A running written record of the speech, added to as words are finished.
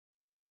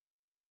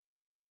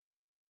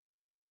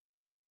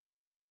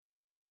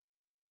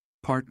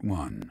Part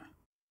 1.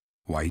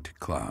 White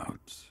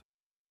Clouds.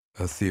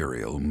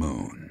 Ethereal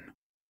Moon.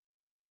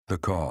 The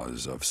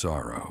Cause of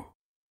Sorrow.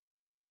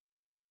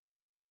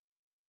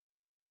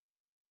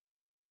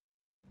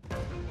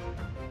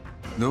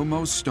 Though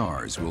most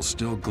stars will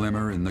still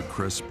glimmer in the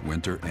crisp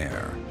winter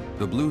air,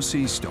 the blue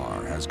sea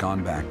star has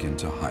gone back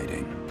into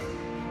hiding.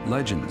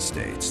 Legend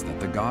states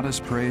that the goddess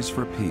prays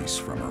for peace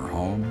from her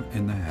home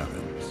in the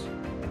heavens.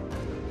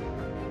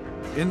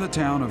 In the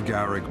town of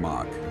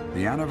Garreg-Mach,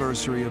 the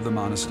anniversary of the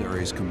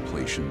monastery's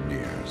completion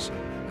nears,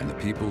 and the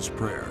people's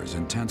prayers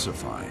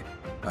intensify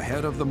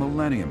ahead of the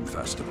Millennium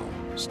Festival,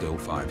 still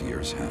 5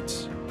 years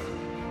hence.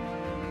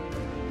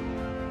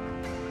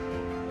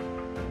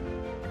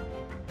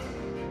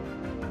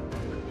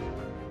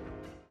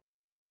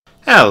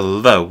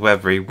 Hello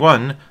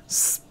everyone,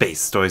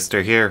 Space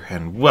Oyster here,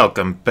 and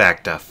welcome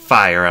back to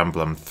Fire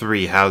Emblem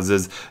Three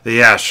Houses,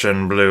 the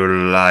Ashen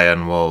Blue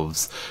Lion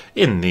Wolves.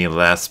 In the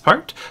last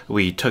part,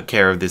 we took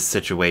care of this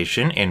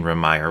situation in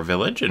Remire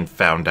Village and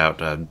found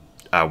out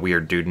a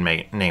weird dude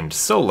named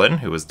Solon,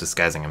 who was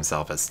disguising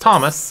himself as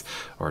Thomas,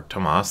 or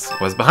Tomas,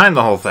 was behind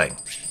the whole thing.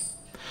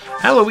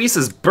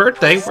 Eloise's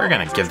birthday, we're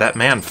gonna give that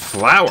man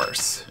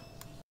flowers.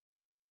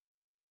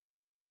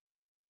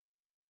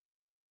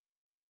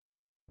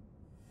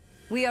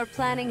 We are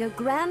planning a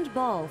grand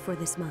ball for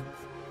this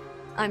month.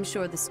 I'm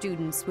sure the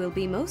students will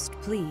be most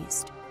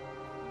pleased.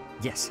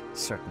 Yes,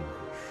 certainly.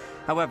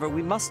 However,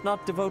 we must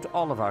not devote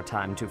all of our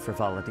time to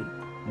frivolity.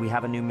 We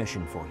have a new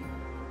mission for you.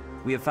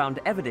 We have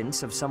found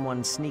evidence of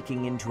someone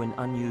sneaking into an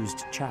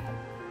unused chapel.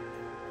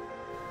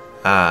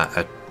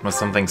 Was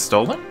something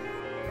stolen?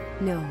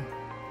 No,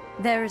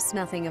 there is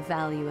nothing of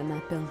value in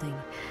that building.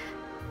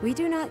 We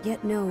do not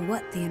yet know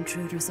what the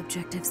intruder's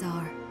objectives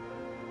are.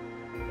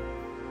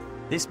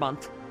 This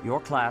month, your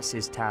class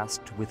is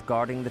tasked with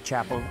guarding the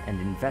chapel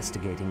and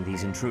investigating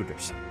these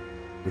intruders.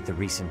 With the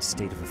recent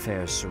state of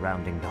affairs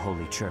surrounding the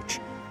Holy Church,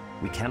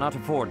 we cannot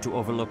afford to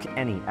overlook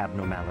any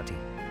abnormality,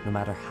 no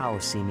matter how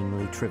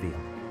seemingly trivial.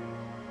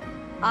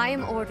 I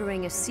am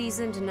ordering a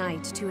seasoned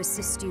knight to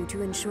assist you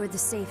to ensure the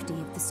safety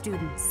of the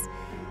students.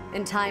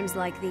 In times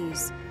like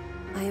these,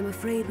 I am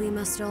afraid we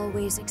must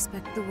always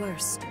expect the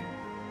worst.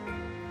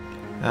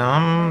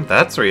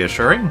 That's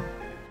reassuring.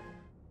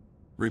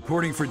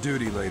 Reporting for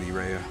duty, Lady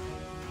Rhea.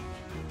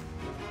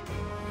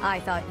 I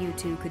thought you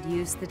two could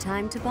use the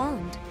time to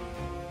bond.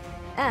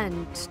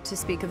 And to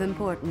speak of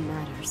important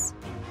matters.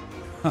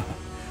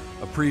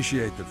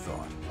 Appreciate the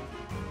thought.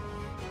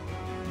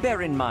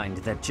 Bear in mind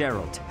that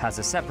Gerald has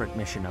a separate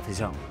mission of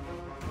his own.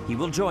 He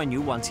will join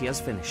you once he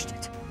has finished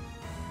it.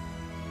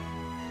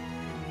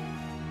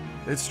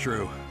 It's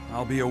true.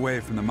 I'll be away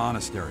from the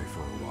monastery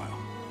for a while.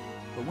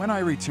 But when I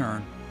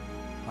return,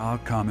 I'll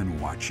come and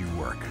watch you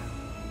work.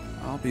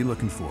 I'll be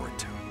looking forward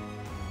to it.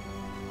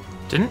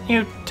 Didn't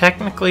you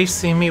technically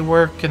see me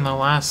work in the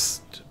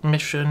last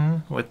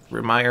mission with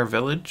Remire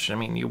Village? I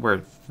mean, you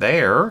were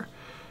there.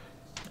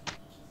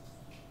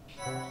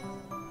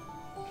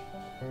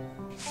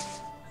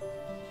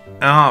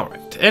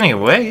 Alright,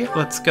 anyway,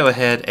 let's go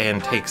ahead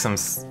and take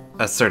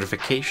a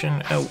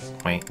certification. Oh,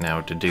 wait,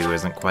 no, to do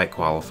isn't quite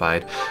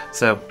qualified.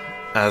 So,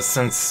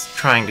 since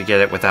trying to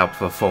get it without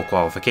the full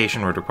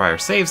qualification would require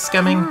save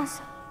scumming...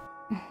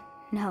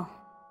 No,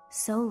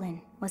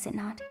 Solon, was it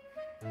not?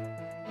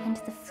 And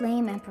the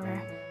Flame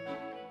Emperor.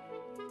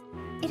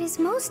 It is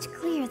most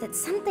clear that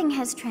something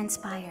has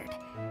transpired,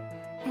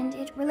 and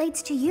it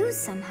relates to you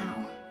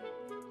somehow.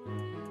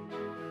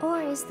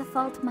 Or is the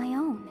fault my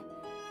own,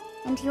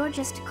 and you're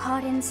just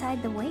caught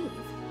inside the wave?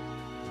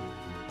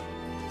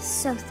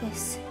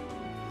 Sothis,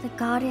 the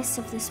goddess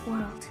of this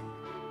world.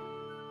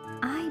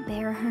 I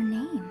bear her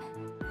name.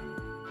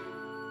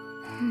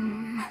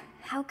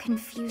 How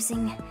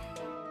confusing.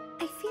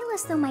 I feel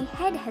as though my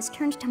head has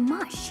turned to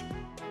mush.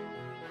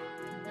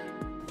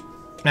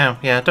 No,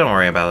 yeah, don't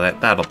worry about it.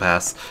 That'll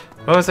pass.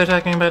 What was I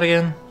talking about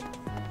again?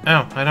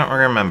 Oh, I don't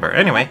remember.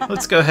 Anyway,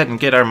 let's go ahead and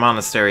get our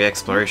monastery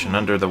exploration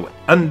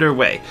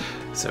underway.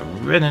 So,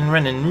 I'm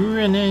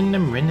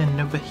running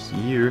over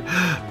here.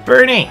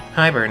 Bernie!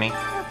 Hi, Bernie.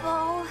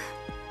 Terrible.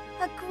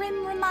 A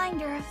grim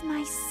reminder of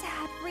my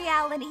sad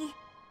reality.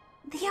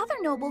 The other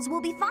nobles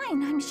will be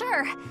fine, I'm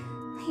sure.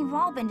 They've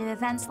all been to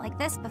events like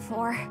this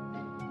before.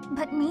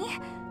 But me?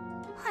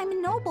 I'm a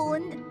noble,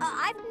 and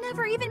I've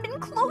never even been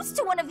close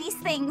to one of these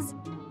things.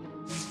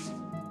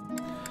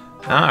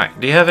 Alright,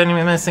 do you have any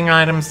missing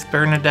items,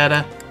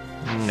 Bernadetta?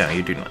 No,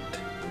 you do not.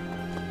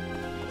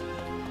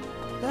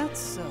 That's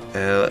so...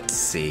 Let's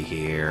see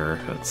here.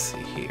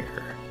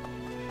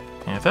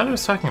 Yeah, I thought I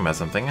was talking about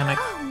something, and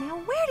Oh, now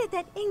where did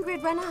that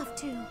Ingrid run off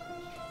to?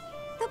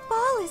 The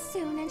ball is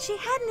soon, and she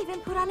hadn't even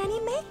put on any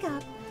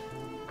makeup.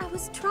 I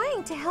was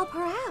trying to help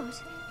her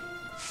out.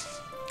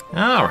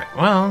 Alright,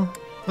 well,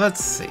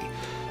 let's see.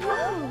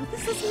 Oh,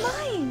 this is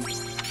mine.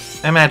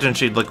 I imagine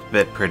she'd look a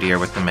bit prettier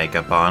with the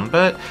makeup on,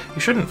 but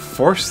you shouldn't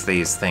force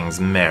these things,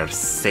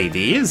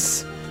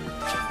 Mercedes.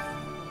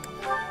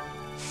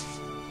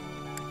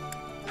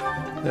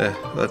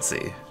 Let's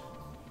see.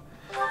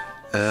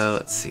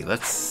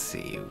 Let's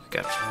see. We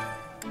got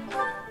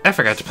I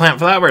forgot to plant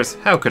flowers.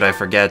 How could I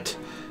forget?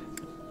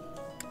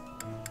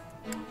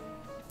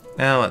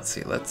 Now, let's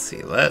see.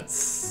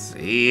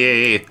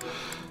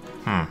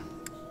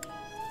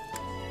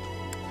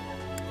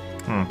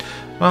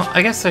 Well,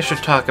 I guess I should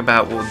talk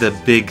about the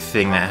big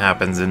thing that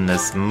happens in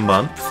this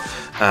month.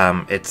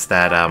 It's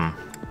that,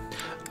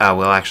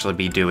 we'll actually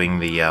be doing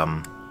the,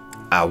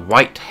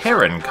 White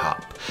Heron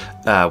Cup,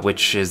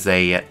 which is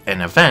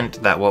an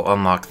event that will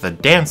unlock the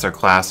dancer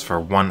class for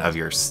one of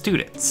your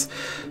students.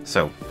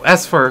 So,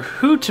 as for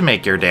who to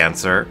make your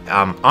dancer,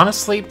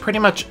 honestly, pretty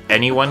much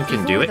anyone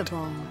can do it.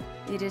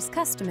 It is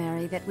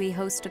customary that we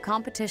host a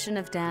competition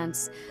of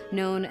dance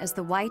known as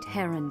the White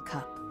Heron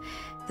Cup.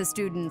 The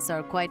students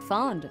are quite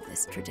fond of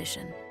this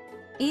tradition.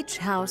 Each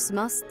house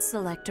must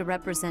select a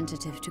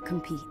representative to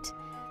compete.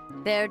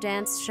 Their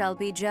dance shall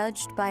be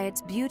judged by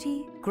its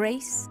beauty,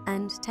 grace,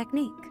 and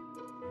technique.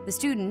 The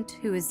student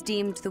who is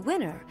deemed the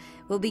winner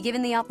will be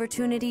given the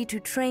opportunity to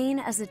train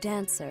as a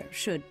dancer,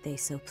 should they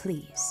so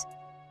please.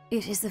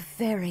 It is a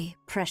very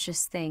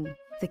precious thing,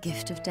 the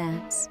gift of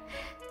dance.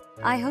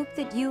 I hope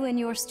that you and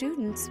your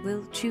students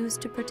will choose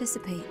to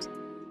participate.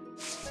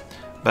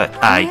 But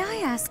May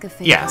I ask a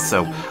favor? Yeah,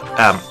 so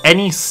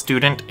any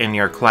student in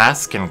your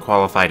class can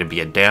qualify to be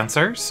a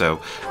dancer.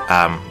 So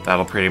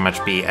that'll pretty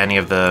much be any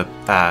of the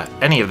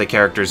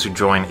characters who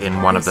join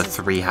in one of the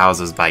 3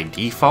 houses by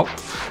default,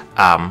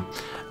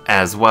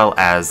 as well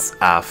as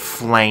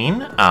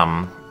Flane.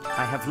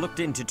 I have looked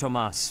into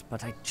Tomas,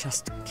 but I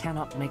just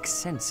cannot make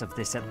sense of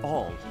this at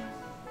all.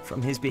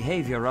 From his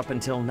behavior up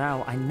until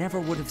now, I never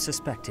would have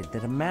suspected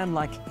that a man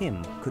like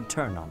him could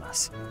turn on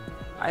us.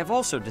 I have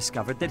also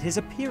discovered that his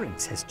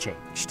appearance has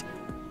changed.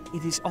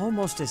 It is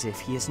almost as if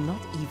he is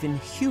not even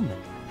human.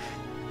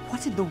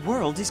 What in the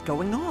world is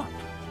going on?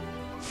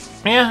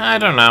 Yeah, I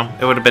don't know.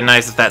 It would have been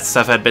nice if that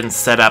stuff had been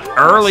set up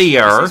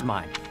earlier. This is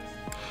mine.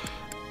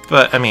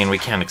 But, I mean, we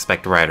can't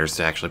expect writers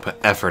to actually put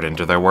effort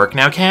into their work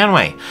now, can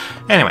we?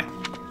 Anyway,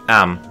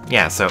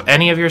 yeah, so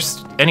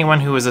anyone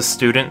who is a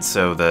student,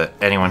 so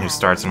anyone who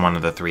starts in one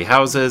of the 3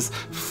 houses,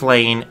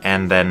 Flane,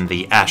 and then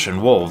the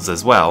Ashen Wolves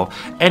as well,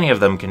 any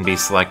of them can be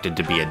selected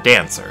to be a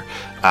dancer.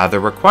 The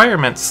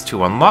requirements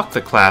to unlock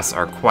the class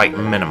are quite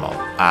minimal.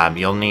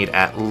 You'll need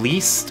at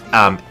least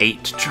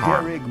 8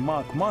 charm.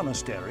 Garreg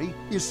Monastery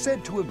is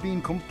said to have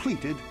been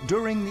completed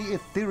during the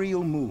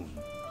ethereal moon.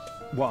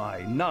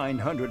 Why,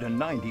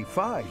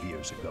 995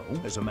 years ago,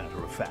 as a matter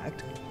of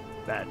fact.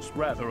 That's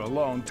rather a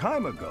long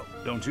time ago,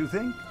 don't you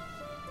think?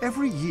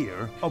 Every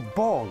year, a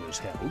ball is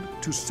held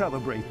to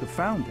celebrate the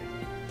founding,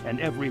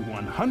 and every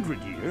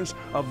 100 years,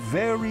 a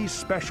very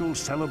special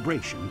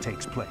celebration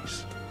takes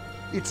place.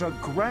 It's a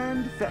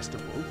grand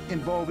festival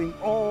involving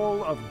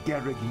all of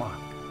Garreg.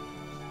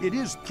 It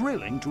is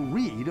thrilling to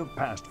read of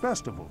past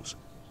festivals,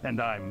 and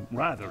I'm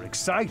rather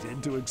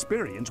excited to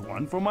experience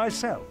one for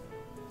myself.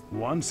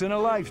 Once in a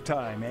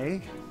lifetime, eh?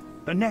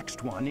 The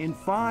next one, in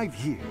 5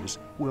 years,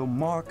 will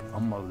mark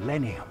a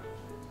millennium.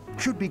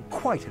 Should be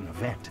quite an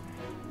event.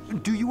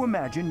 Do you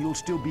imagine you'll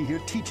still be here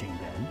teaching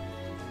then?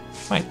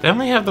 Wait, they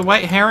only have the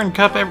White Heron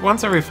Cup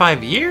once every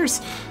 5 years?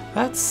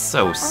 That's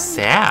so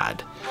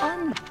sad.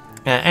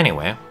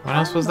 Anyway, what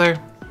else was there?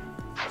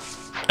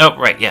 Oh,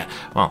 right, yeah.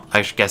 Well,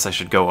 I guess I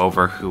should go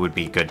over who would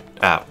be good.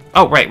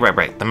 Oh,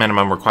 right. The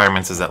minimum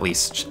requirements is at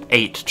least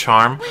 8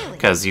 charm,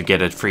 because you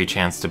get a free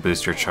chance to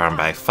boost your charm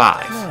by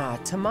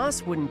 5.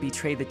 Tomas wouldn't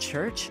betray the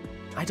church.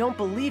 I don't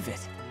believe it.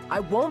 I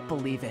won't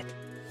believe it.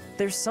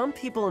 There's some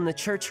people in the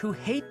church who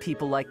hate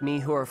people like me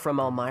who are from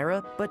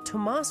Elmira, but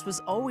Tomas was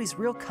always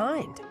real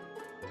kind.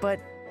 But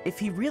if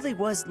he really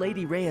was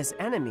Lady Rhea's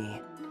enemy,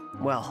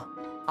 well,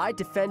 I'd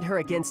defend her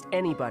against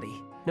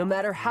anybody, no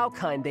matter how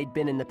kind they'd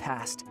been in the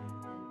past.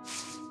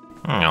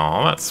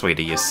 Oh, that's sweet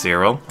of you,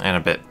 Cyril, and a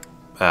bit,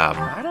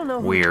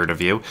 weird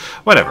of you.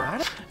 Whatever.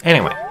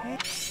 Anyway.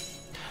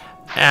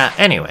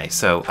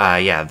 So,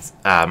 yeah,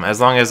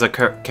 as long as a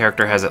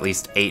character has at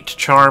least 8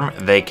 charm,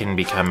 they can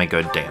become a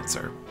good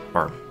dancer.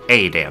 Or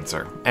a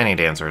dancer. Any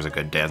dancer is a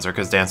good dancer,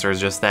 because dancer is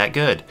just that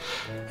good.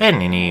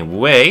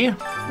 Anyway.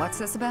 What's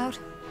this about?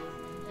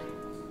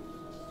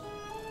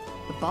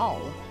 The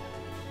ball?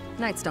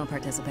 Knights don't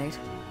participate.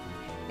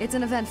 It's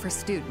an event for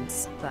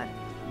students, but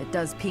it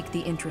does pique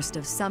the interest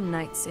of some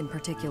knights in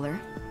particular.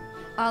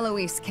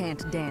 Alois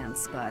can't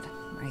dance, but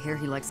I hear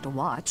he likes to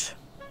watch.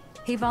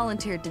 He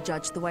volunteered to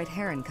judge the White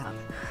Heron Cup.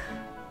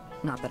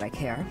 Not that I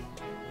care.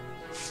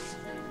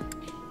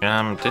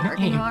 Didn't he?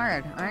 Working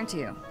hard, aren't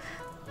you?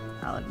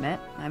 I'll admit,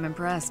 I'm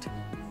impressed.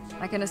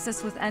 I can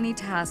assist with any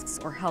tasks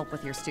or help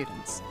with your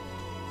students.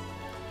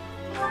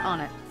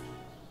 On it.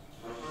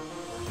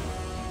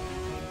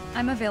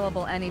 I'm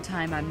available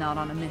anytime I'm not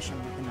on a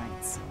mission with the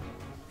Knights.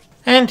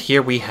 And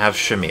here we have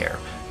Shamir.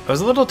 I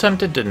was a little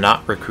tempted to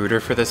not recruit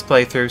her for this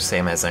playthrough,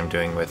 same as I'm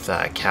doing with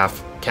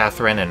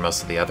Catherine and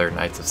most of the other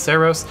Knights of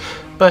Seiros,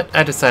 but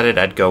I decided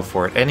I'd go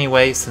for it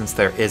anyway since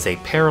there is a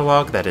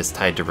paralog that is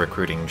tied to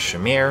recruiting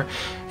Shamir,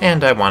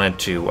 and I wanted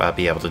to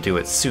be able to do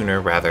it sooner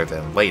rather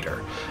than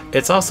later.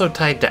 It's also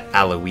tied to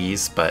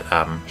Alois, but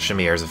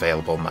Shamir is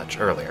available much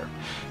earlier.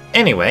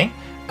 Anyway,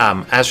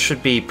 As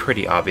should be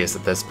pretty obvious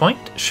at this point,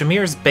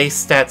 Shamir's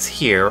base stats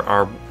here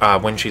are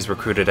when she's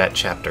recruited at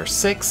Chapter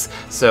 6,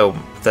 so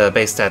the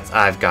base stats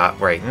I've got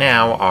right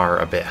now are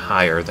a bit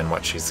higher than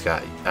what she's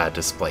got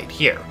displayed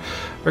here.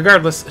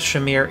 Regardless,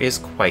 Shamir is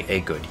quite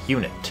a good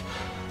unit.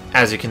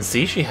 As you can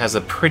see, she has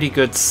a pretty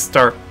good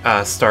start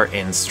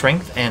in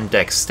strength and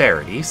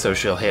dexterity, so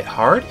she'll hit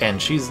hard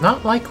and she's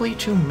not likely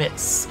to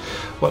miss.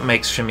 What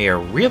makes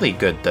Shamir really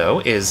good, though,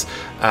 is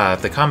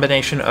the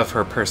combination of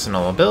her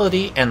personal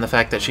ability and the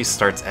fact that she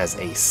starts as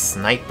a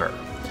sniper.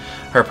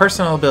 Her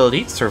personal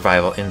ability,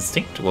 Survival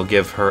Instinct, will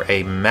give her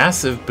a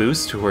massive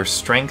boost to her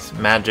strength,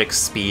 magic,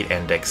 speed,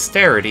 and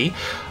dexterity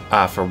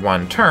for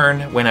one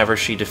turn whenever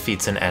she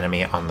defeats an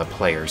enemy on the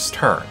player's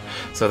turn.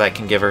 So that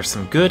can give her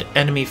some good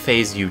enemy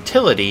phase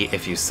utility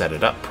if you set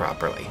it up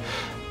properly.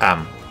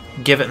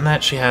 Given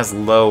that she has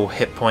low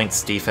hit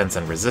points, defense,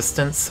 and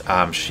resistance,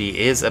 she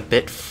is a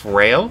bit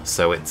frail,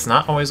 so it's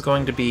not always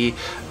going to be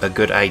a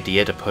good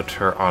idea to put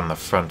her on the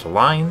front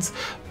lines,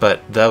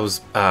 but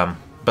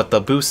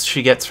the boost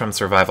she gets from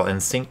Survival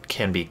Instinct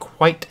can be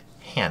quite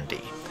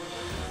handy.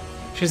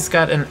 She's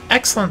got an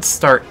excellent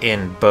start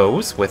in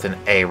bows with an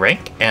A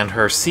rank, and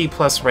her C+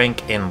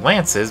 rank in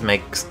lances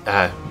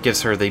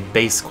gives her the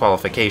base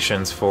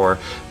qualifications for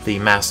the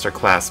Master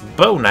Class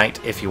Bow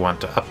Knight if you want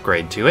to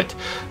upgrade to it.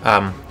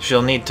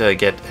 She'll need to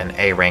get an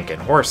A rank in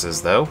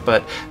horses though,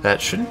 but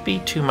that shouldn't be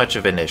too much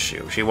of an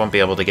issue. She won't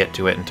be able to get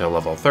to it until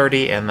level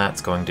 30, and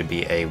that's going to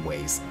be a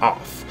ways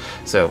off.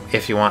 So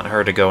if you want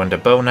her to go into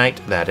Bow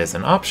Knight, that is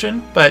an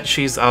option, but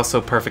she's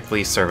also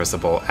perfectly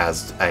serviceable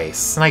as a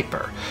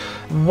sniper.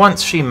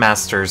 Once she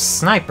masters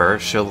Sniper,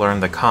 she'll learn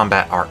the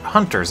Combat Art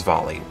Hunter's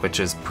Volley, which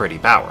is pretty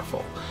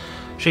powerful.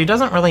 She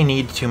doesn't really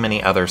need too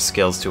many other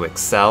skills to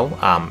excel,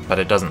 but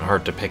it doesn't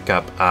hurt to pick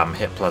up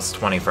Hit plus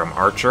 20 from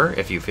Archer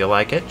if you feel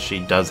like it.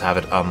 She does have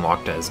it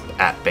unlocked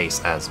at base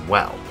as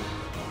well.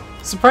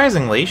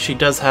 Surprisingly, she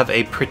does have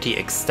a pretty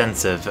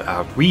extensive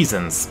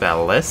Reason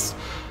spell list,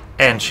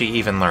 and she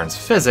even learns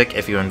Physic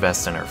if you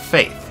invest in her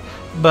Faith.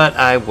 But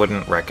I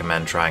wouldn't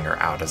recommend trying her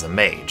out as a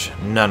mage.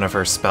 None of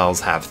her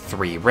spells have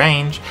 3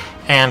 range,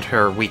 and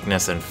her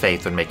weakness in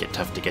Faith would make it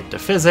tough to get to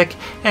Physic,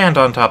 and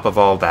on top of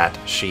all that,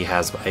 she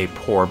has a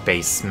poor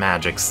base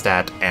magic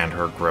stat and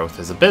her growth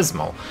is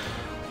abysmal.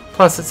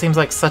 Plus, it seems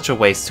like such a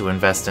waste to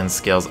invest in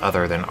skills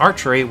other than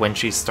archery when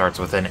she starts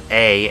with an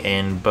A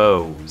in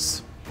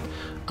bows.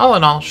 All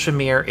in all,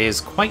 Shamir is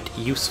quite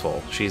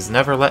useful. She's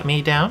never let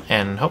me down,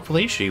 and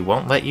hopefully she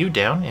won't let you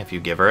down if you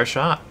give her a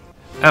shot.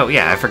 Oh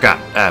yeah, I forgot.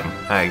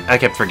 I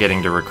kept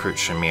forgetting to recruit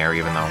Shamir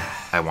even though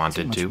I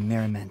wanted to.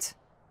 Merriment.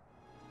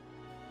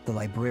 The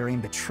librarian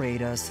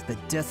betrayed us, the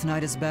Death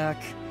Knight is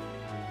back.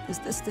 Is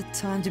this the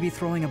time to be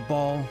throwing a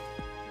ball?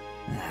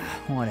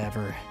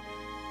 Whatever.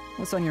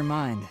 What's on your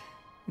mind?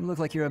 You look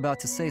like you're about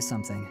to say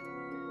something.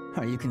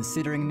 Are you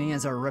considering me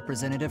as our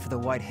representative for the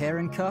White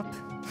Heron Cup?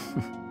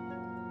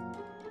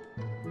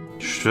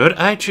 Should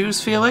I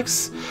choose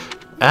Felix?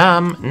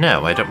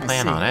 No, I don't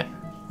plan on it.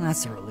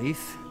 That's a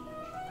relief.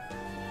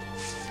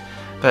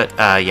 But,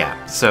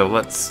 yeah, so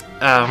let's,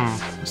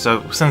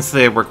 so since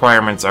the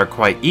requirements are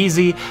quite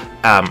easy,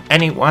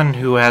 anyone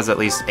who has at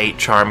least 8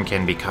 charm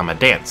can become a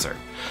dancer.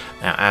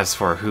 Now, as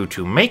for who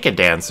to make a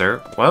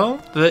dancer, well,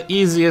 the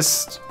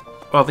easiest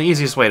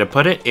way to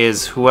put it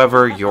is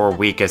whoever your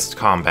weakest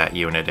combat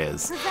unit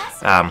is.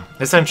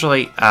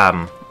 Essentially,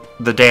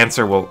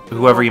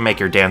 whoever you make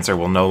your dancer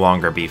will no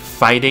longer be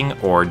fighting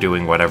or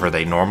doing whatever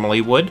they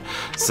normally would,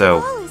 so...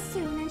 The ball is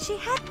soon,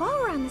 and while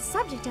we're on the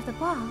subject of the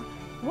ball,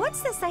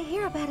 what's this I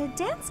hear about a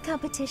dance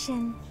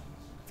competition?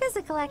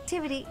 Physical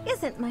activity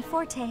isn't my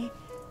forte,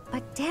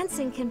 but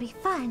dancing can be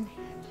fun.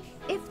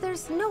 If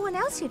there's no one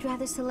else you'd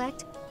rather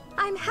select,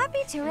 I'm happy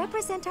to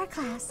represent our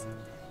class.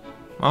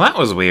 Well, that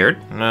was weird.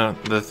 No,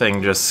 the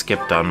thing just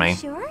skipped on me.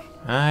 Sure?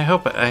 I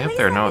hope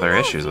there are no other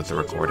issues with the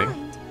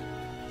recording.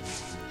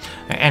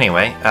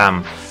 Anyway,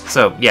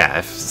 so yeah,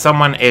 if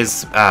someone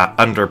is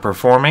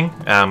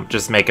underperforming,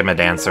 just make them a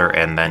dancer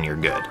and then you're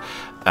good.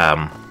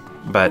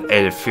 But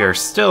if you're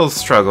still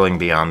struggling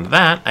beyond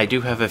that, I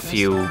do have a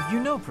few... You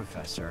know,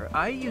 Professor,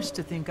 I used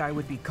to think I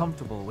would be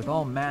comfortable with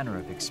all manner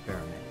of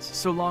experiments,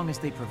 so long as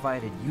they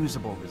provided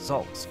usable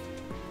results.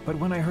 But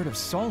when I heard of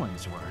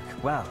Solin's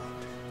work, well,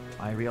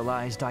 I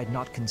realized I'd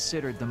not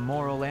considered the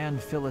moral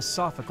and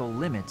philosophical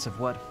limits of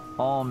what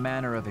all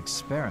manner of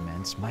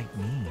experiments might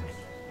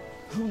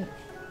mean.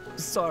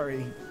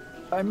 Sorry,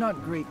 I'm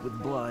not great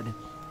with blood.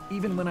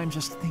 Even when I'm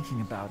just thinking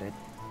about it,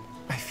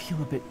 I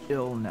feel a bit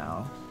ill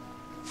now.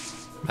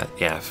 But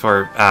yeah,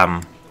 for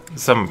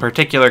some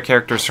particular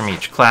characters from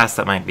each class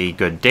that might be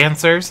good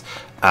dancers,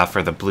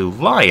 for the Blue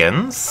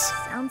Lions...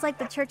 Sounds like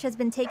the church has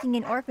been taking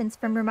in orphans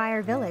from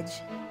Vermeer Village.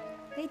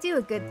 They do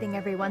a good thing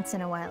every once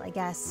in a while, I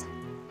guess.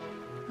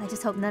 I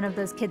just hope none of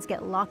those kids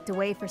get locked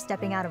away for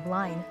stepping out of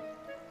line.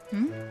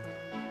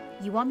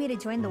 You want me to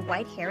join the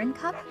White Heron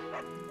Cup?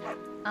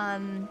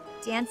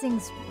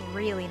 Dancing's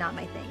really not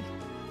my thing.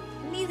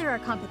 Neither are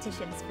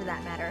competitions, for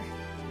that matter.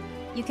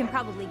 You can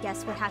probably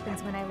guess what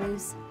happens when I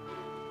lose.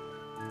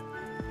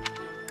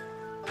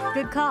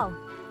 Good call.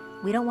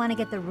 We don't want to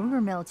get the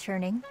rumor mill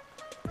churning.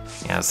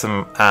 Yeah,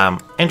 some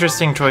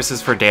interesting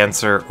choices for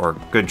Dancer, or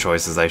good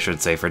choices, I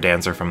should say, for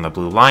Dancer from the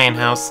Blue Lion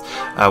House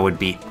would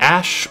be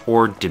Ash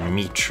or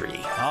Dimitri.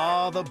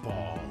 Ah, the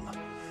ball.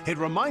 It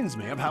reminds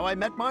me of how I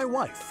met my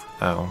wife.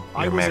 Oh,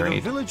 I you're was married. at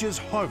a village's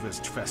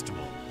harvest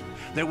festival.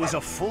 There was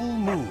a full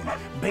moon,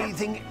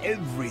 bathing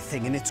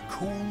everything in its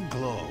cool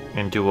glow.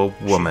 Into a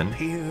woman.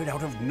 She appeared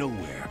out of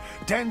nowhere,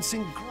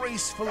 dancing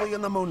gracefully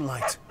in the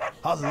moonlight.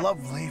 A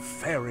lovely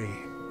fairy.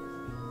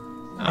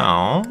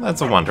 Oh,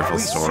 that's a wonderful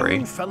story.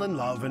 We soon fell in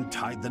love and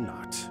tied the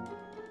knot.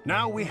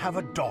 Now we have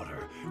a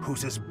daughter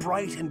who's as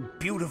bright and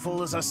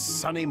beautiful as a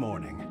sunny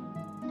morning.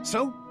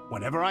 So,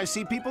 whenever I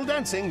see people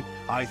dancing,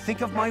 I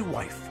think of my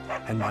wife,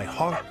 and my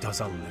heart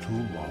does a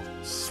little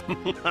waltz.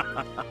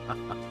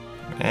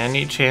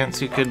 Any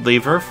chance you could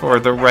leave her for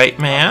the right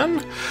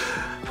man?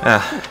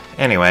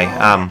 Anyway,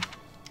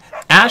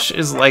 Ash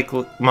is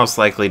most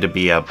likely to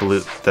be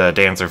the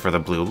dancer for the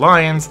Blue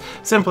Lions,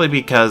 simply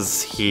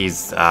because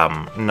he's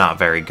not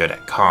very good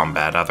at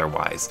combat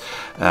otherwise.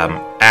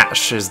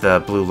 Ash is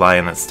the Blue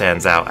Lion that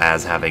stands out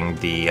as having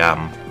the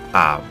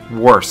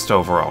worst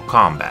overall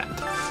combat.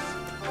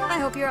 I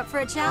hope you're up for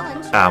a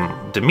challenge.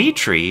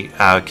 Dimitri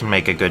can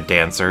make a good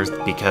dancer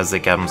because it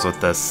comes with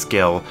the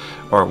skill,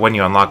 or when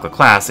you unlock the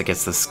class, it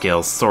gets the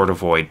skill Sword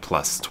Avoid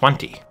plus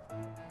 20.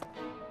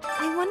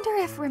 I wonder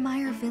if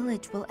Remire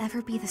Village will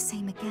ever be the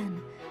same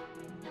again.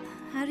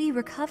 How do you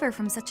recover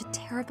from such a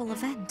terrible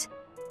event?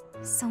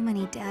 So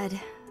many dead,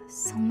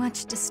 so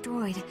much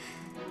destroyed.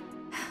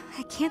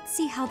 I can't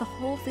see how the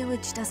whole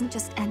village doesn't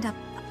just end up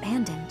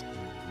abandoned.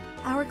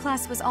 Our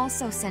class was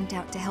also sent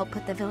out to help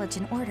put the village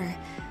in order.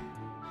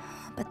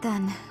 But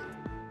then...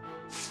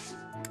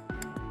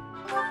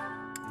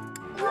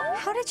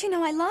 How did you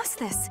know I lost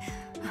this?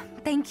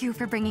 Thank you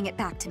for bringing it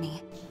back to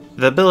me.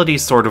 The ability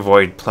Sword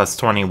Avoid plus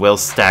 20 will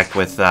stack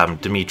with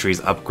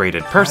Dimitri's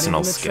upgraded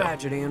personal skill. The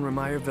tragedy in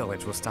Remire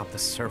Village will stop the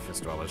surface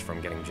dwellers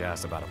from getting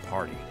jazzed about a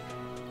party.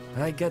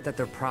 I get that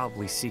they're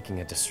probably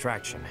seeking a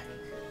distraction,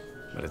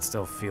 but it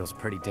still feels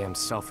pretty damn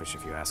selfish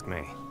if you ask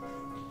me.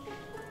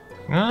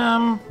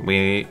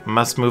 We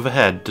must move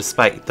ahead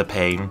despite the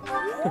pain.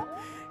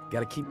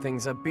 Gotta keep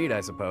things upbeat,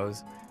 I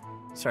suppose.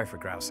 Sorry for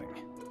grousing.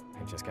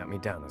 It just got me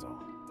down is all.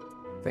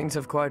 Things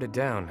have quieted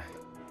down,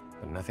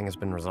 but nothing has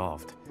been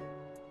resolved.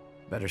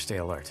 Better stay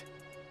alert.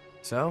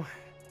 So,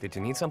 did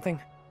you need something?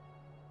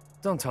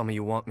 Don't tell me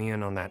you want me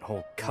in on that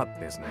whole cup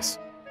business.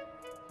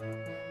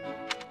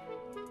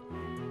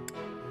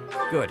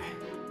 Good.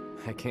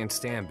 I can't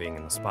stand being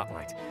in the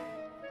spotlight,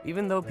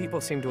 even though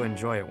people seem to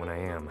enjoy it when I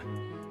am.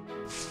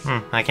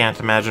 I can't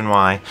imagine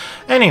why.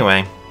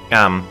 Anyway,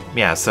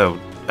 yeah, so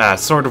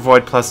Sword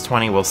Avoid plus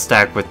 20 will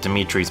stack with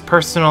Dimitri's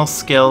personal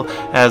skill,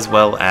 as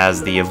well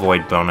as the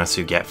Avoid bonus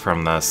you get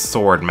from the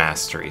Sword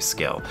Mastery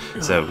skill.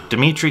 So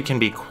Dimitri can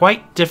be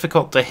quite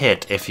difficult to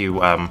hit if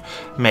you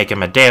make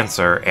him a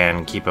dancer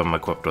and keep him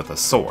equipped with a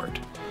sword.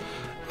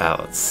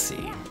 Let's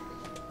see.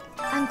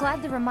 I'm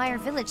glad the Remire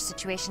Village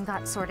situation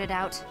got sorted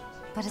out,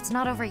 but it's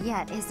not over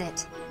yet, is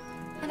it?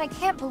 And I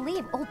can't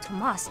believe old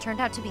Tomas turned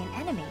out to be an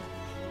enemy.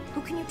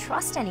 Who can you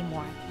trust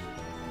anymore?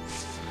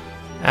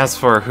 As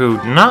for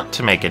who not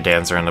to make a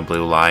dancer in the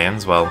Blue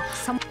Lions, well,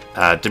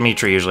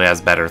 Dimitri usually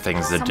has better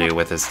things to do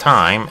with his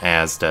time,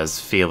 as does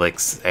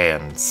Felix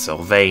and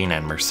Sylvain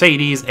and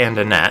Mercedes and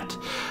Annette.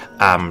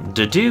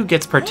 Dedu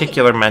gets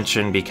particular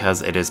mention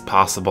because it is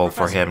possible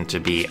for him to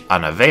be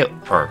unavailable,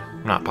 or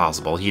not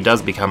possible, he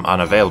does become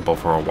unavailable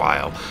for a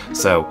while,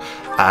 so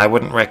I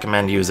wouldn't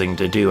recommend using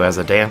Dedu as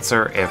a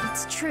dancer if...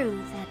 It's true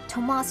that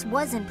Tomas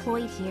was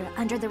employed here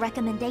under the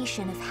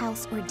recommendation of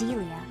House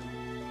Ordelia.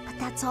 But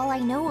that's all I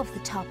know of the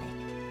topic.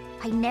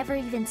 I never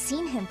even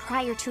seen him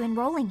prior to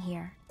enrolling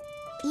here.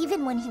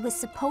 Even when he was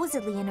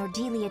supposedly in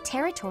Ordelia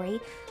territory,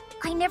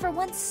 I never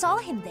once saw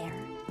him there.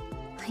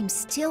 I'm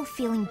still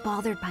feeling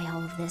bothered by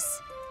all of this.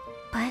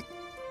 But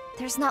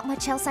there's not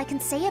much else I can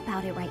say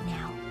about it right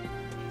now.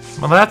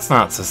 Well, that's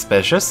not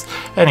suspicious.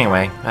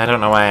 Anyway, I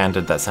don't know why I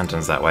ended that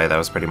sentence that way. That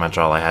was pretty much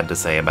all I had to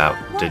say about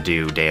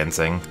Dedu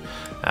dancing.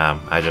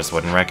 I just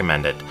wouldn't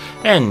recommend it.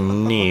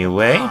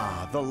 Anyway...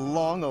 the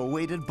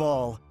long-awaited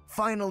ball.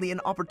 Finally an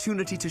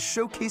opportunity to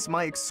showcase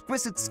my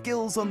exquisite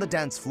skills on the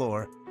dance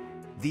floor.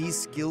 These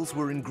skills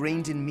were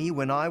ingrained in me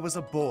when I was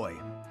a boy.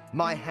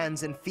 My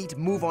hands and feet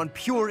move on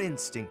pure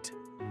instinct.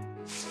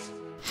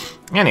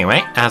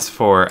 Anyway, as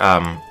for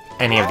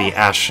any of the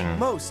Ashen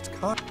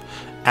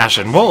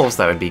wolves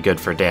that would be good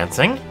for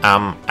dancing,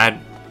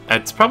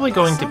 it's probably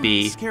going to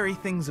be... Scary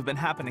things have been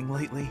happening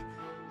lately.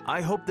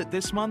 I hope that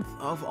this month,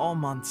 of all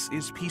months,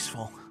 is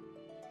peaceful.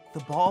 The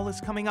ball is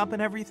coming up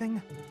and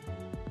everything.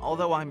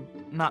 Although I'm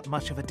not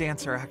much of a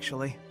dancer,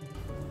 actually.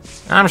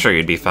 I'm sure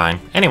you'd be fine.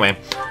 Anyway,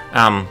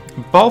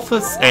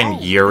 Balthus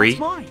and Yuri... That's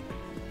mine.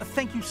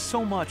 Thank you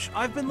so much.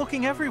 I've been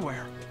looking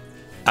everywhere.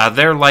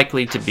 They're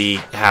likely to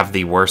have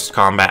the worst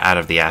combat out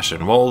of the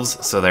Ashen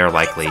Wolves, so they're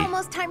likely... It's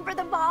almost time for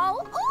the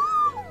ball.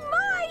 Oh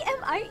my,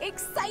 am I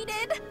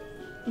excited!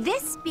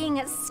 This being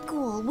a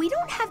school, we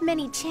don't have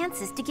many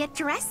chances to get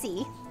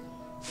dressy.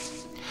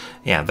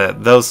 Yeah,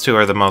 those two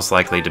are the most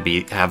likely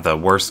to have the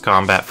worst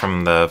combat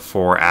from the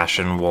 4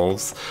 Ashen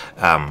Wolves.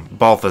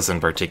 Balthus in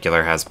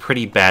particular has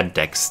pretty bad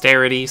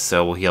dexterity,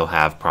 so he'll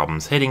have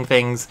problems hitting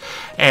things,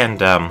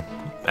 and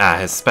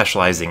his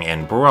specializing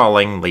in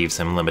brawling leaves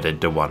him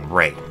limited to 1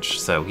 range,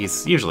 so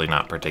he's usually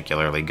not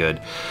particularly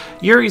good.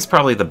 Yuri's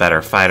probably the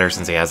better fighter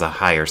since he has a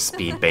higher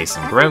speed base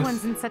and growth.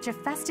 Everyone's in such a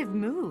festive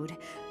mood.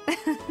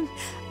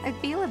 I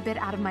feel a bit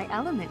out of my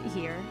element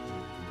here.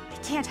 I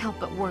can't help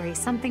but worry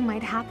something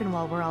might happen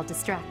while we're all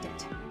distracted.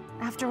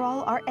 After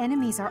all, our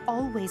enemies are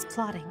always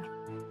plotting.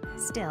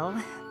 Still,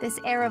 this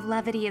air of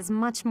levity is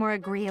much more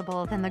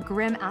agreeable than the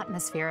grim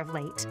atmosphere of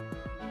late.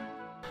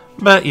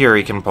 But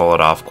Yuri can pull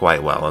it off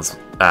quite well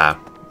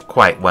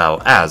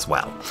as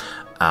well.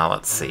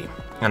 Let's see.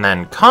 And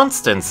then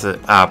Constance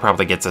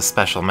probably gets a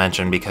special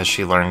mention because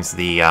she learns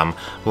the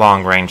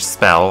long-range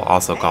spell,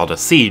 also called a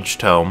siege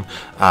tome,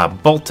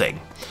 bolting.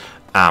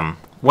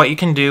 What you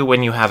can do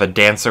when you have a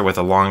dancer with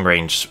a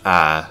long-range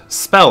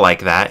spell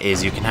like that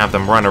is you can have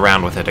them run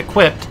around with it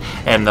equipped,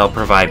 and they'll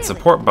provide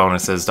support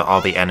bonuses to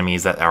all the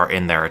enemies that are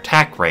in their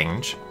attack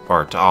range,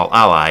 or to all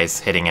allies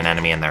hitting an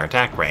enemy in their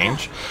attack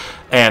range,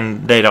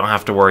 and they don't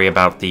have to worry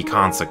about they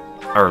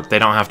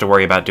don't have to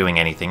worry about doing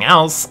anything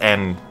else,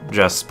 and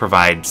just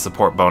provide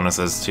support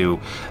bonuses to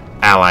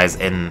allies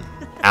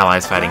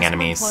fighting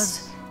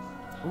enemies.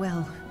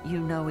 Well, you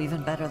know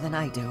even better than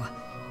I do.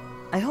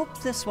 I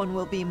hope this one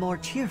will be more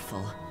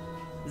cheerful.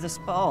 This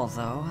ball,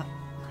 though,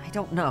 I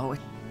don't know.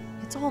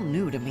 It's all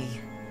new to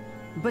me.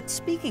 But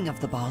speaking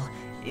of the ball,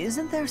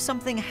 isn't there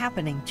something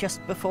happening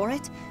just before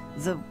it?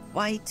 The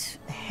white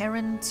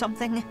heron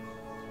something?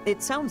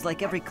 It sounds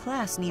like every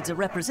class needs a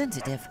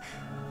representative.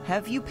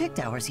 Have you picked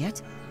ours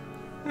yet?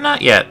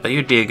 Not yet, but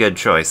you'd be a good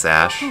choice,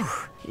 Ash.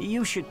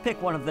 You should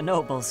pick one of the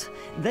nobles.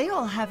 They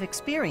all have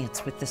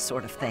experience with this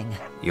sort of thing.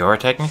 You're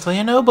technically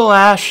a noble,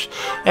 Ash.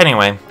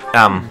 Anyway,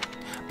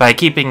 by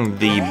keeping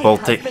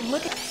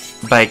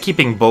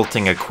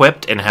bolting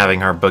equipped and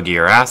having her boogie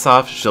her ass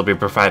off, she'll be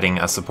providing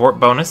a support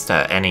bonus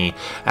to any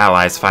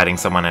allies fighting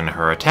someone in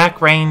her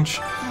attack range.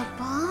 A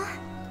ball?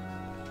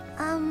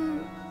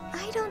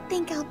 I don't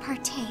think I'll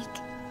partake.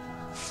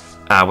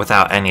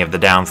 Without any of the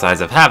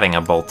downsides of having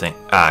a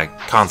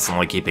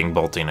constantly keeping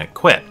bolting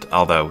equipped,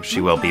 although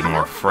she will be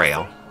more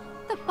frail.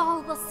 The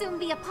ball will soon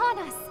be upon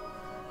us.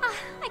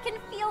 I can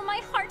feel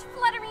my heart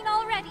fluttering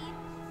already.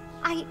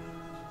 I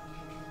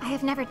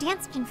have never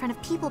danced in front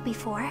of people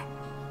before.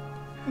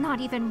 Not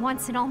even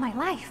once in all my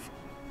life.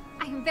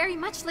 I am very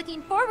much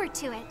looking forward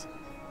to it.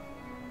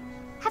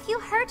 Have you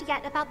heard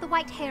yet about the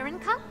White Heron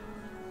Cup?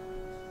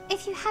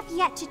 If you have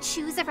yet to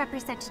choose a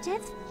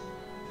representative,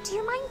 do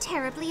you mind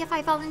terribly if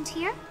I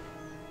volunteer?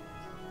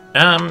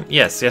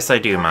 Yes, I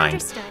do mind.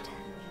 Understood.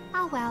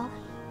 Oh well.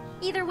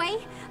 Either way,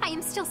 I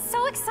am still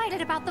so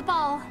excited about the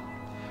ball.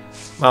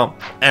 Well,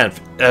 and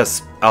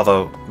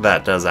although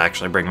that does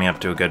actually bring me up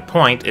to a good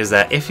point, is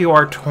that if you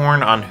are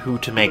torn on who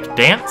to make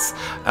dance,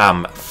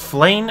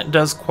 Flane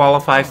does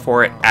qualify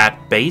for it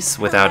at base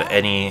without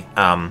any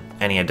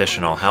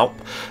additional help.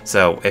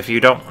 So if you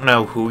don't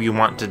know who you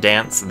want to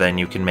dance, then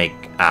you can make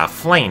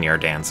Flane your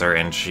dancer,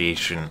 and she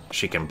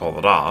can pull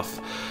it off.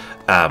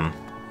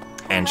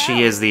 And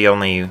she is the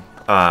only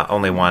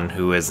one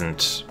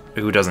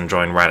who doesn't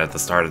join right at the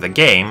start of the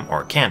game,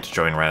 or can't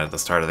join right at the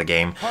start of the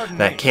game,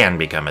 that can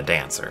become a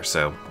dancer.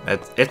 So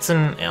it's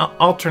an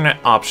alternate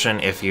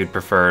option if you'd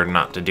prefer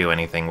not to do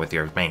anything with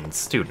your main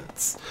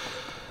students.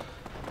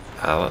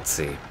 Let's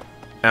see.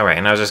 Alright,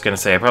 and I was just going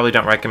to say, I probably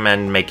don't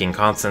recommend making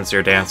Constance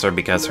your dancer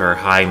because her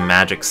high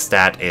magic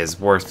stat is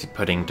worth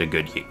putting to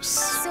good use.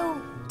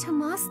 So,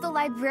 Tomas the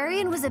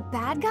librarian was a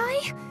bad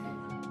guy?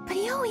 But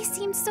he always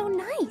seemed so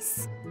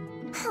nice.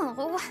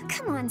 Oh,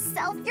 come on,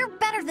 Self, you're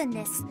better than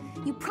this.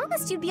 You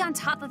promised you'd be on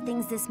top of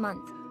things this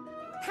month.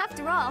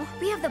 After all,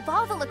 we have the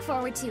ball to look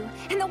forward to,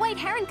 and the White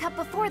Heron Cup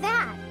before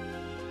that.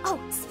 Oh,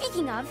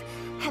 speaking of,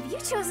 have you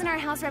chosen our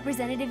house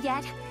representative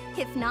yet?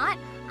 If not,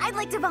 I'd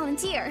like to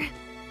volunteer.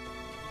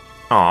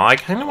 Aw, I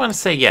kind of want to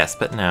say yes,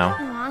 but no.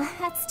 Aw,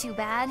 that's too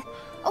bad.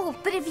 Oh,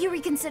 but if you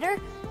reconsider,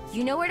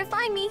 you know where to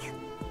find me.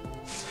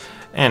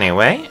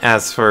 Anyway,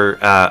 as for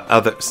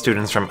other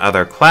students from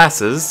other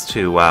classes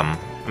to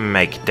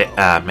make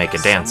a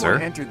dancer.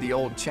 Someone entered the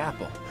old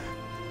chapel.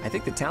 I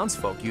think the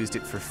townsfolk used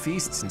it for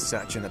feasts and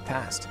such in the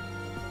past.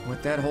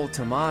 With that whole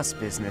Tomas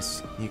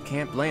business, you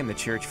can't blame the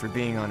church for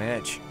being on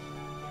edge.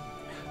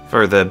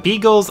 For the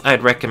Beagles,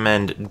 I'd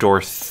recommend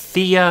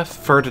Dorothea,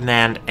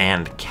 Ferdinand,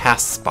 and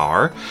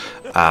Caspar.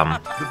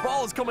 The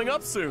ball is coming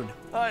up soon.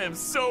 I am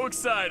so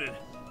excited.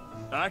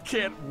 I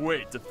can't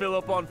wait to fill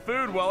up on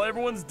food while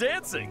everyone's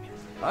dancing.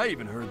 I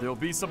even heard there'll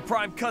be some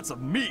prime cuts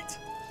of meat.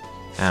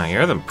 Oh,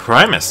 you're the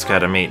primest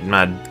cut of meat,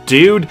 my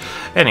dude.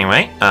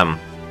 Anyway,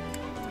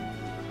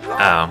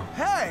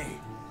 Hey!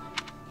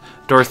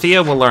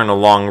 Dorothea will learn a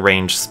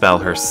long-range spell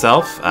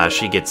herself.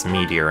 She gets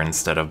meteor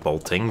instead of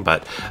bolting,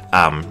 but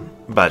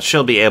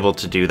she'll be able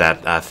to do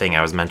that thing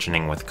I was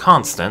mentioning with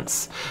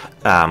Constance.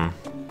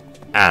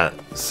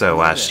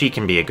 she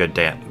can be a good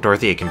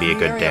Dorothea can be a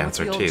good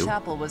dancer The too. old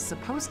chapel was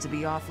supposed to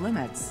be off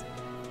limits.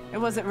 It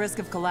was at risk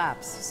of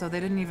collapse, so they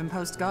didn't even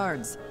post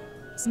guards.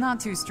 It's not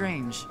too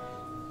strange.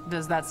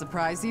 Does that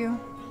surprise you?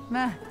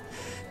 Meh.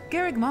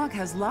 Garreg Mach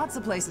has lots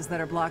of places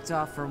that are blocked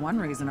off for one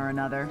reason or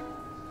another.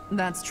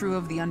 That's true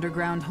of the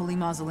underground Holy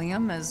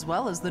Mausoleum as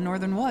well as the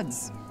Northern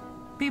Woods.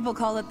 People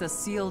call it the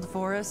Sealed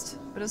Forest,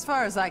 but as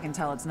far as I can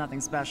tell, it's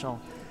nothing special.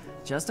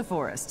 Just a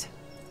forest.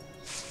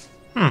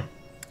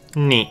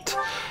 Neat.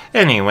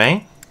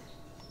 Anyway,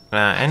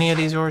 any of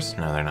these yours?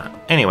 No, they're not.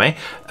 Anyway,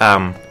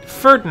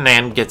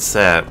 Ferdinand gets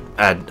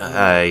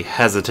a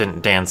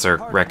hesitant dancer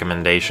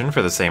recommendation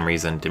for the same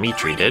reason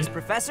Dimitri did.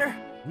 Professor,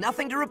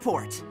 nothing to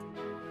report.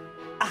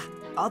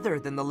 Other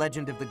than the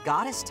legend of the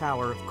Goddess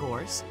Tower, of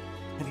course.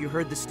 Have you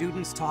heard the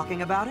students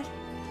talking about it?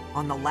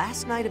 On the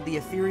last night of the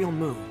ethereal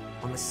moon,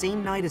 on the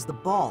same night as the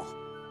ball,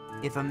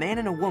 if a man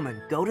and a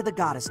woman go to the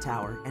Goddess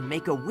Tower and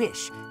make a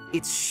wish,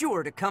 it's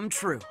sure to come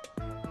true.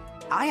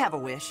 I have a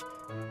wish,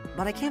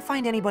 but I can't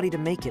find anybody to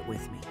make it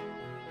with me.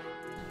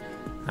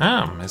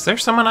 Is there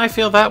someone I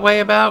feel that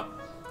way about?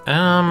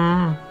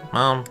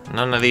 Well,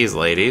 none of these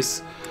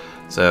ladies.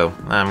 So,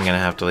 I'm gonna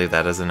have to leave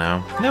that as a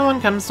no. No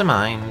one comes to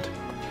mind.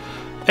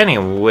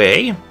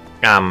 Anyway,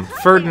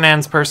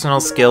 Ferdinand's personal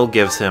skill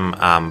gives him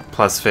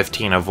plus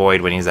 15 avoid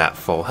when he's at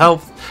full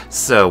health,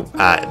 so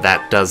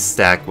that does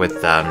stack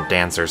with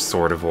Dancer's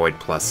sword avoid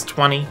plus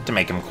 20 to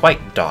make him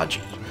quite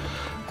dodgy.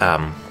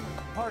 Pardon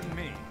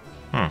me.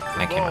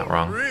 That came out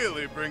wrong.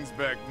 Really brings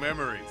back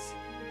memories.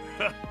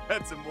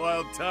 Had some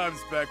wild times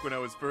back when I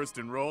was first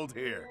enrolled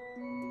here.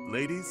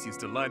 Ladies used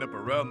to line up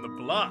around the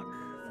block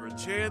for a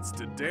chance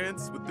to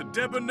dance with the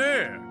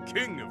debonair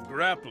king of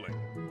grappling.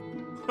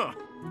 Huh.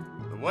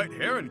 The White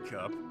Heron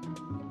Cup?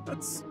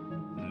 That's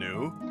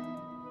new.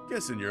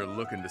 Guessing you're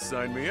looking to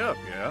sign me up,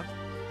 yeah?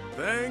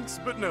 Thanks,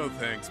 but no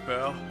thanks,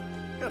 pal.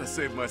 Gotta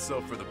save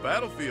myself for the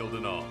battlefield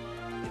and all.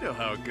 You know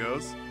how it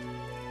goes.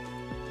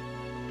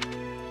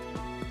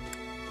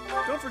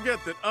 Don't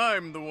forget that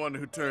I'm the one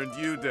who turned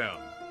you down.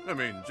 I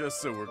mean,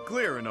 just so we're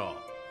clear and all.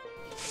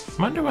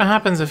 Wonder what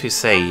happens if you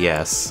say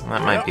yes.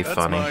 That might be that's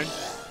funny. Mine.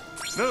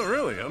 No,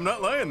 really, I'm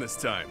not lying this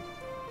time.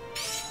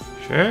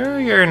 Sure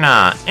you're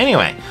not.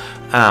 Anyway,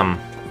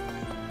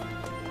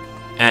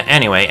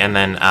 and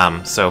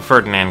then, so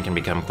Ferdinand can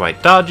become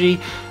quite dodgy,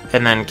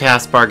 and then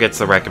Caspar gets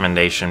the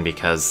recommendation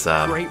because,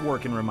 Great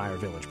work in Remire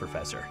Village,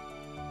 Professor.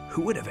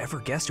 Who would have ever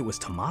guessed it was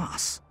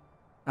Tomas?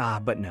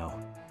 But no.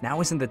 Now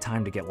isn't the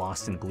time to get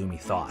lost in gloomy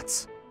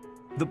thoughts.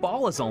 The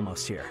ball is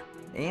almost here,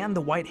 and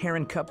the White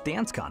Heron Cup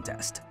dance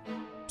contest.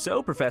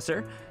 So,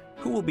 Professor,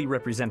 who will be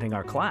representing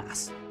our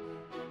class?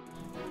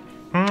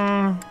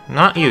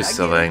 Not you,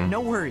 Sylvain.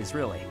 No worries,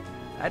 really.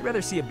 I'd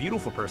rather see a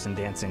beautiful person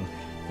dancing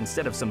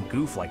instead of some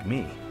goof like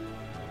me.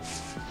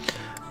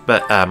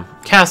 But,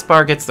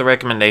 Caspar gets the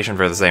recommendation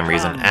for the same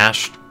reason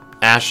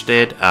Ash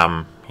did.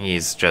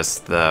 He's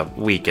just the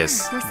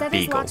weakest Mercedes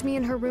beagle. locked me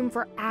in her room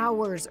for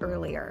hours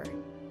earlier.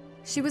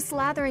 She was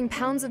slathering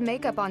pounds of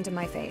makeup onto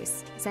my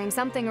face, saying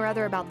something or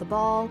other about the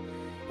ball.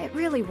 It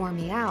really wore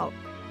me out.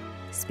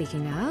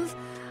 Speaking of,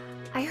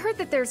 I heard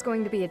that there's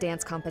going to be a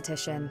dance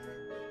competition.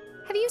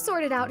 Have you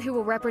sorted out who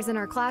will represent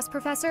our class,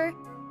 Professor?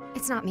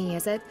 It's not me,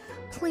 is it?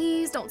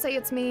 Please don't say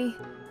it's me.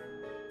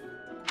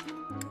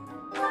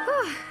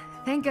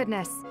 Thank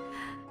goodness.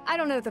 I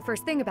don't know the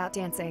first thing about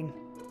dancing.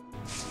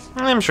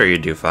 I'm sure you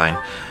do fine.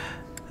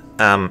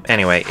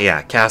 Anyway,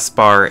 yeah,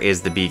 Caspar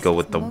is the beagle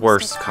with the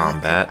worst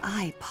combat. What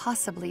could I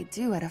possibly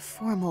do at a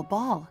formal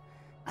ball?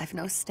 I've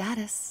no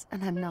status,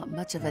 and I'm not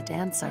much of a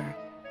dancer.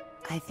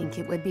 I think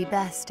it would be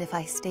best if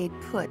I stayed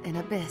put in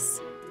Abyss,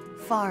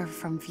 far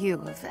from view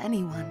of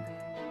anyone.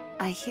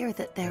 I hear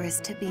that there is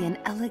to be an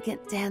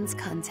elegant dance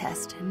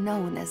contest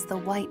known as the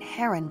White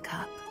Heron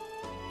Cup.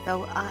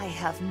 Though I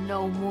have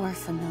no more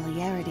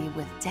familiarity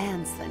with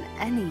dance than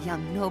any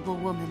young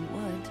noblewoman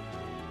would.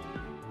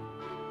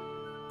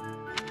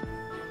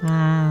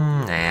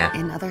 Nah.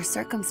 In other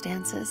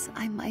circumstances,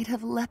 I might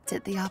have leapt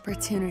at the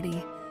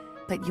opportunity,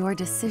 but your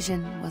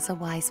decision was a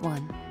wise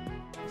one.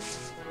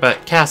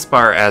 But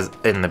Caspar, as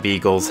in the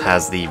Beagles,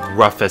 has the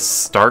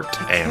roughest start,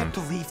 I and can't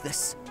believe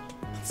this.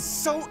 I'm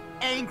so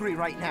angry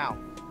right now.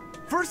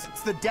 First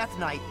it's the Death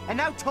Knight, and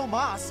now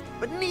Tomas,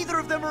 but neither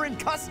of them are in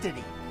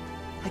custody.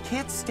 I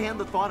can't stand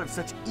the thought of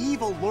such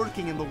evil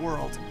lurking in the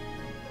world.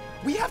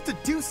 We have to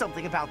do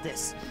something about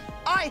this.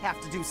 I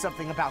have to do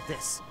something about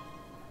this.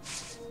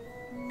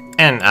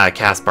 And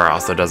Caspar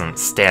also doesn't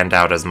stand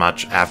out as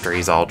much after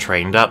he's all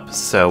trained up,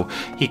 so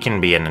he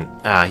can be a dancer.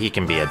 It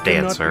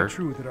cannot be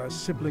true that our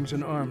siblings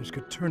in arms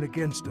could turn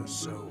against us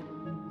so.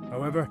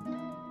 However,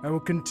 I will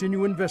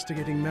continue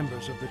investigating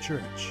members of the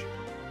church.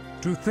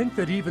 To think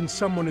that even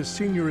someone as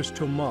senior as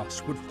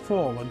Tomas would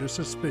fall under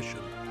suspicion.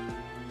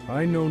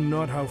 I know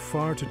not how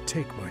far to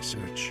take my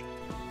search.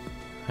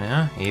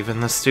 Yeah, even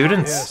the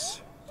students.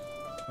 Yes.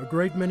 A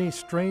great many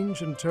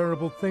strange and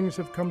terrible things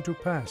have come to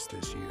pass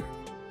this year.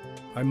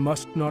 I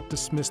must not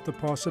dismiss the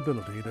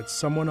possibility that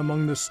someone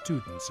among the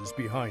students is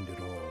behind it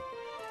all.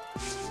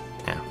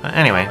 Yeah,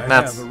 Anyway,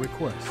 that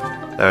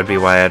would be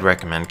why I'd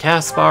recommend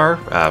Caspar,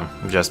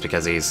 just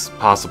because he's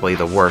possibly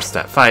the worst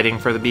at fighting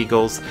for the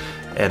Beagles.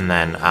 And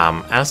then,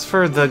 as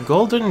for the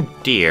Golden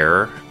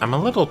Deer, I'm a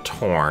little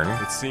torn.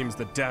 It seems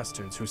the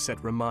dastards who set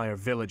Remire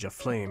village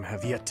aflame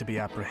have yet to be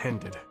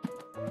apprehended.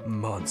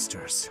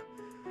 Monsters.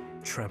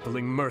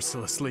 Trampling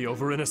mercilessly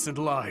over innocent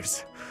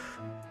lives.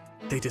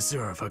 They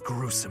deserve a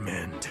gruesome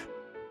end.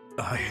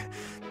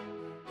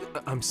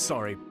 I'm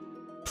sorry.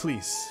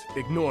 Please,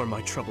 ignore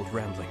my troubled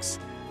ramblings.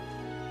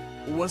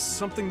 Was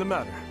something the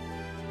matter?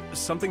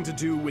 Something to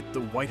do with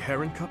the White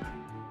Heron Cup?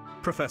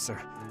 Professor,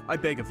 I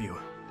beg of you,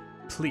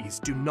 please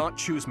do not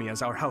choose me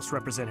as our house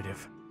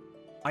representative.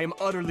 I am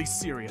utterly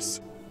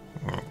serious.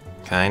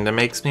 Kinda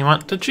makes me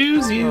want to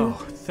choose you.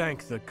 Oh,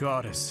 thank the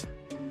goddess.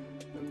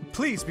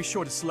 Please be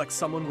sure to select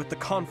someone with the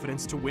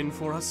confidence to win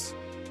for us.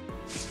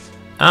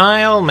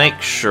 I'll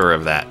make sure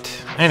of that.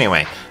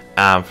 Anyway,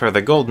 for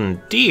the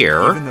Golden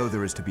Deer... Even though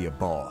there is to be a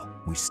ball,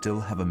 we still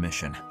have a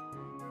mission.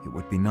 It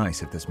would be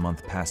nice if this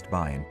month passed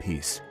by in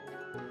peace.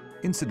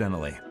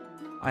 Incidentally,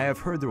 I have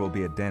heard there will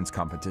be a dance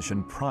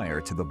competition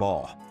prior to the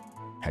ball.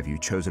 Have you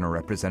chosen a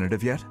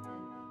representative yet?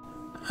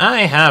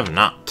 I have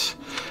not.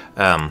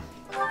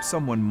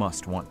 Someone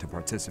must want to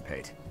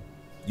participate.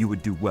 You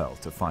would do well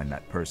to find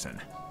that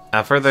person.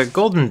 For the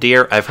Golden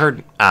Deer, I've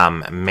heard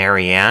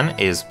Marianne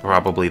is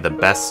probably the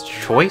best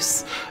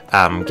choice,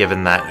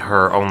 given that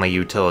her only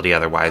utility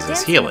otherwise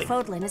is healing.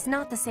 Dancing Fodlin is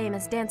not the same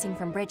as dancing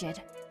from Brigid.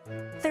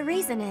 The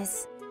reason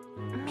is,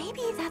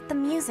 maybe that the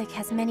music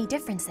has many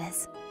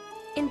differences.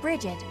 In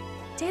Brigid,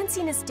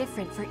 dancing is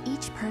different for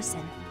each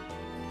person.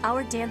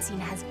 Our dancing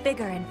has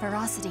vigor and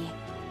ferocity.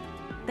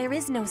 There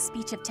is no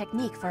speech of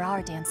technique for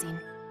our dancing.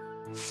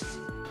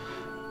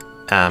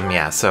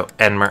 Yeah, so,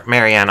 and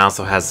Marianne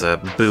also has a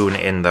boon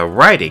in the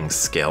writing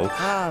skill.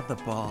 Ah, the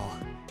ball.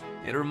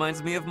 It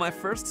reminds me of my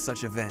first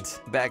such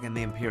event, back in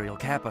the Imperial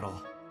capital.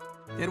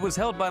 It was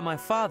held by my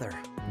father,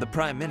 the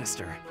Prime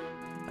Minister.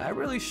 I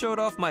really showed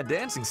off my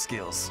dancing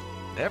skills.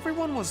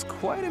 Everyone was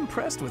quite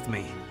impressed with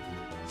me.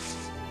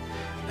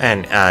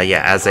 And,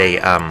 yeah, as a,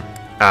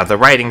 the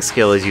writing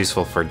skill is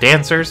useful for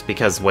dancers,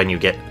 because when you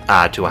get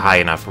to a high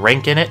enough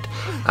rank in it,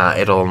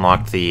 it'll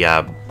unlock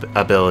the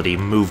ability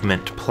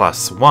Movement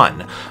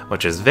 +1,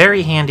 which is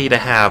very handy to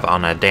have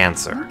on a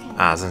dancer,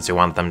 since you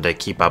want them to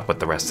keep up with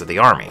the rest of the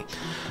army.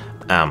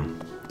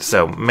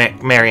 So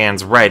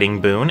Marianne's writing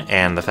boon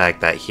and the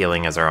fact that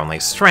healing is her only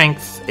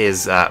strength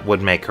is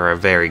would make her a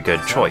very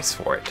good choice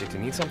for it. Did you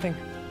need something?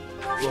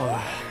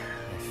 I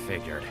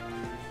figured.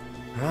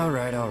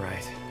 Alright.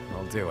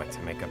 I'll do it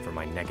to make up for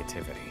my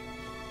negativity.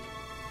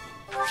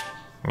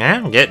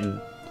 Yeah, get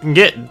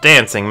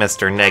dancing,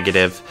 Mr.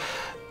 Negative.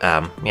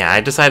 Yeah,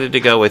 I decided to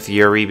go with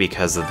Yuri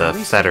because of the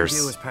fetters. All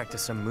you do is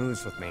practice some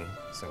moves with me,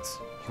 since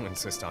you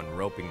insist on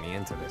roping me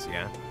into this,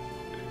 yeah?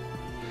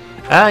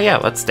 Yeah,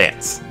 let's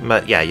dance.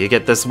 But yeah, you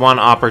get this one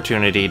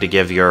opportunity to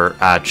give your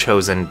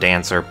chosen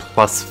dancer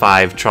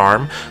 +5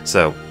 charm.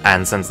 So,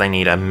 and since they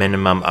need a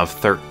minimum of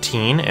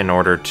 13 in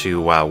order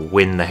to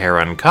win the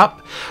Heron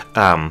Cup,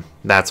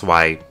 that's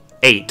why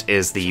 8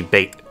 is the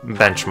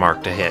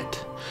benchmark to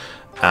hit.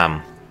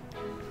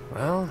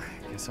 Well,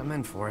 I guess I'm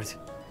in for it.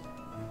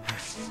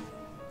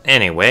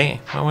 Anyway,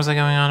 what was I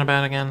going on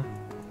about again?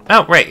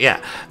 Oh, right, yeah.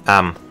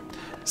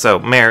 So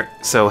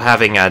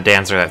having a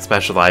dancer that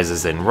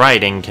specializes in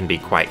writing can be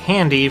quite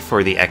handy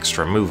for the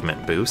extra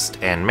movement boost,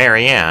 and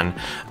Marianne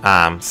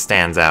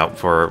stands out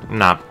for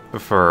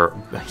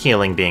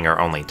healing being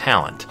her only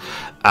talent.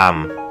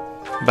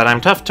 But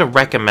I'm tough to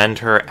recommend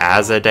her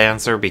as a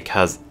dancer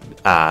because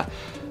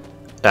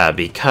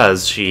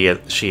she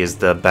is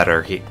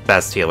the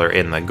best healer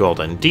in the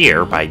Golden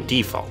Deer by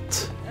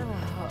default.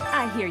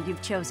 I hear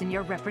you've chosen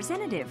your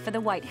representative for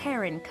the White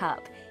Heron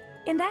Cup.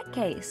 In that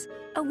case,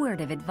 a word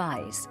of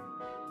advice.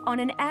 On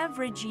an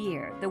average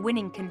year, the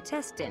winning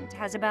contestant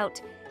has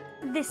about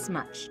this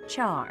much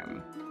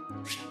charm.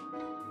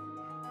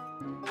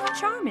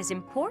 Charm is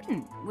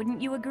important,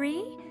 wouldn't you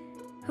agree?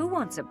 Who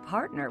wants a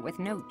partner with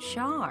no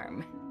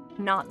charm?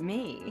 Not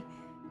me.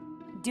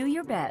 Do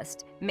your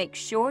best, make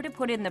sure to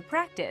put in the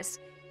practice,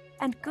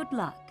 and good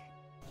luck.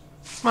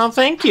 Well,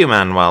 thank you,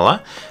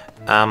 Manuela.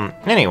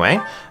 Anyway,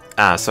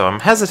 so I'm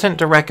hesitant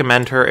to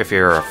recommend her if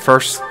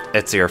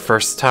it's your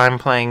first time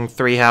playing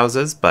Three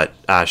Houses, but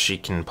she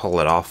can pull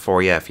it off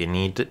for you if you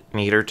need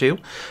her to.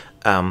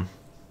 And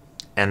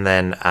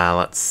then,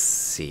 let's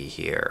see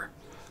here.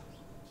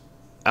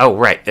 Oh,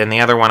 right, and the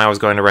other one I was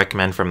going to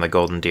recommend from the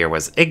Golden Deer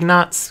was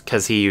Ignatz,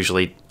 because he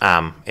usually,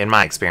 in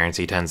my experience,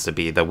 he tends to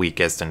be the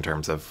weakest in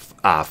terms of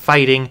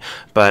fighting,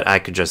 but I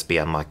could just be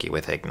unlucky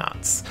with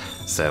Ignatz.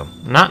 So,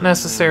 not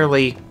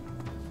necessarily...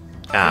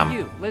 Hey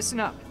you, listen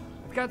up.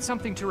 I've got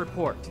something to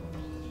report.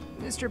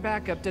 Mr.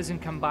 Backup doesn't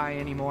come by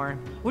anymore,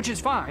 which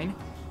is fine.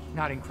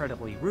 Not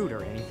incredibly rude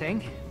or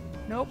anything.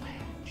 Nope,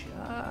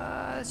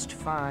 just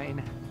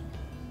fine.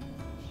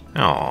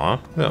 Aw,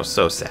 that was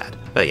so sad.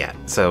 But yeah,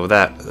 so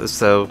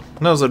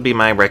those would be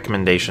my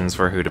recommendations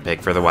for who to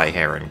pick for the White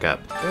Heron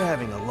Cup. They're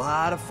having a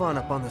lot of fun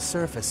up on the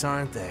surface,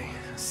 aren't they?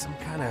 some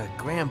kind of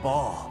grand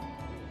ball.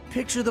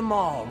 Picture them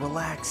all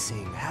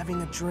relaxing,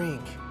 having a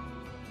drink,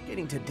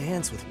 getting to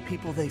dance with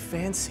people they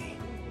fancy.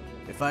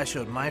 If I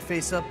showed my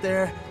face up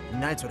there, the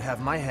knights would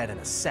have my head in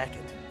a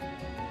second.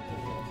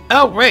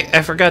 Oh, right,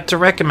 I forgot to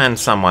recommend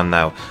someone,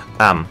 though.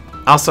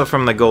 Also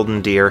from the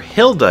Golden Deer,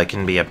 Hilda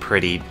can be a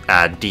pretty,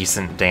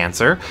 decent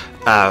dancer.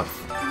 When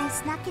I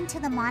snuck into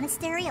the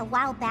monastery a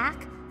while back,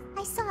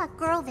 I saw a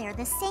girl there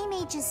the same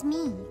age as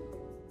me.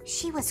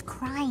 She was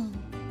crying.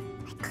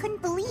 I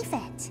couldn't believe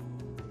it.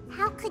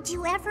 How could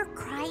you ever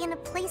cry in a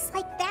place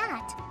like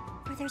that,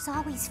 where there's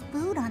always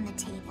food on the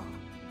table?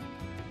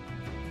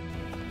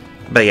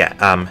 But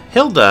yeah,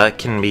 Hilda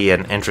can be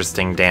an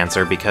interesting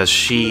dancer because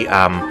she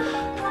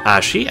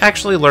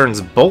actually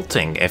learns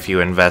bolting if you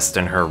invest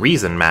in her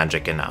reason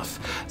magic enough.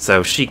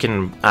 So she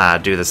can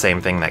do the same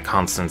thing that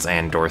Constance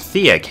and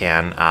Dorothea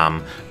can,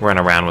 run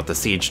around with the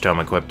siege tome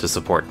equipped to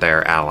support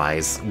their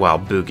allies while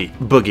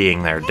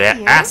boogieing their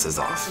asses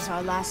off. This is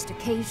our last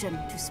occasion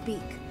to speak.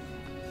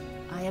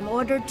 I am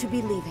ordered to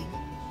be leaving.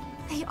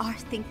 They are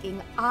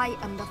thinking I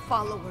am the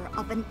follower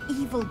of an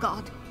evil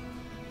god.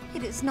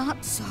 It is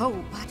not so,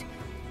 but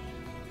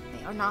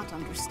they are not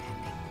understanding.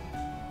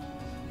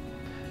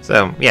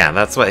 So, yeah,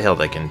 that's what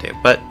Hilda can do,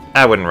 but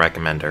I wouldn't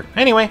recommend her.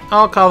 Anyway,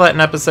 I'll call that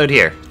an episode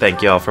here.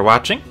 Thank you all for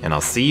watching, and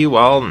I'll see you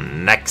all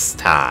next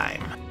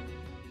time.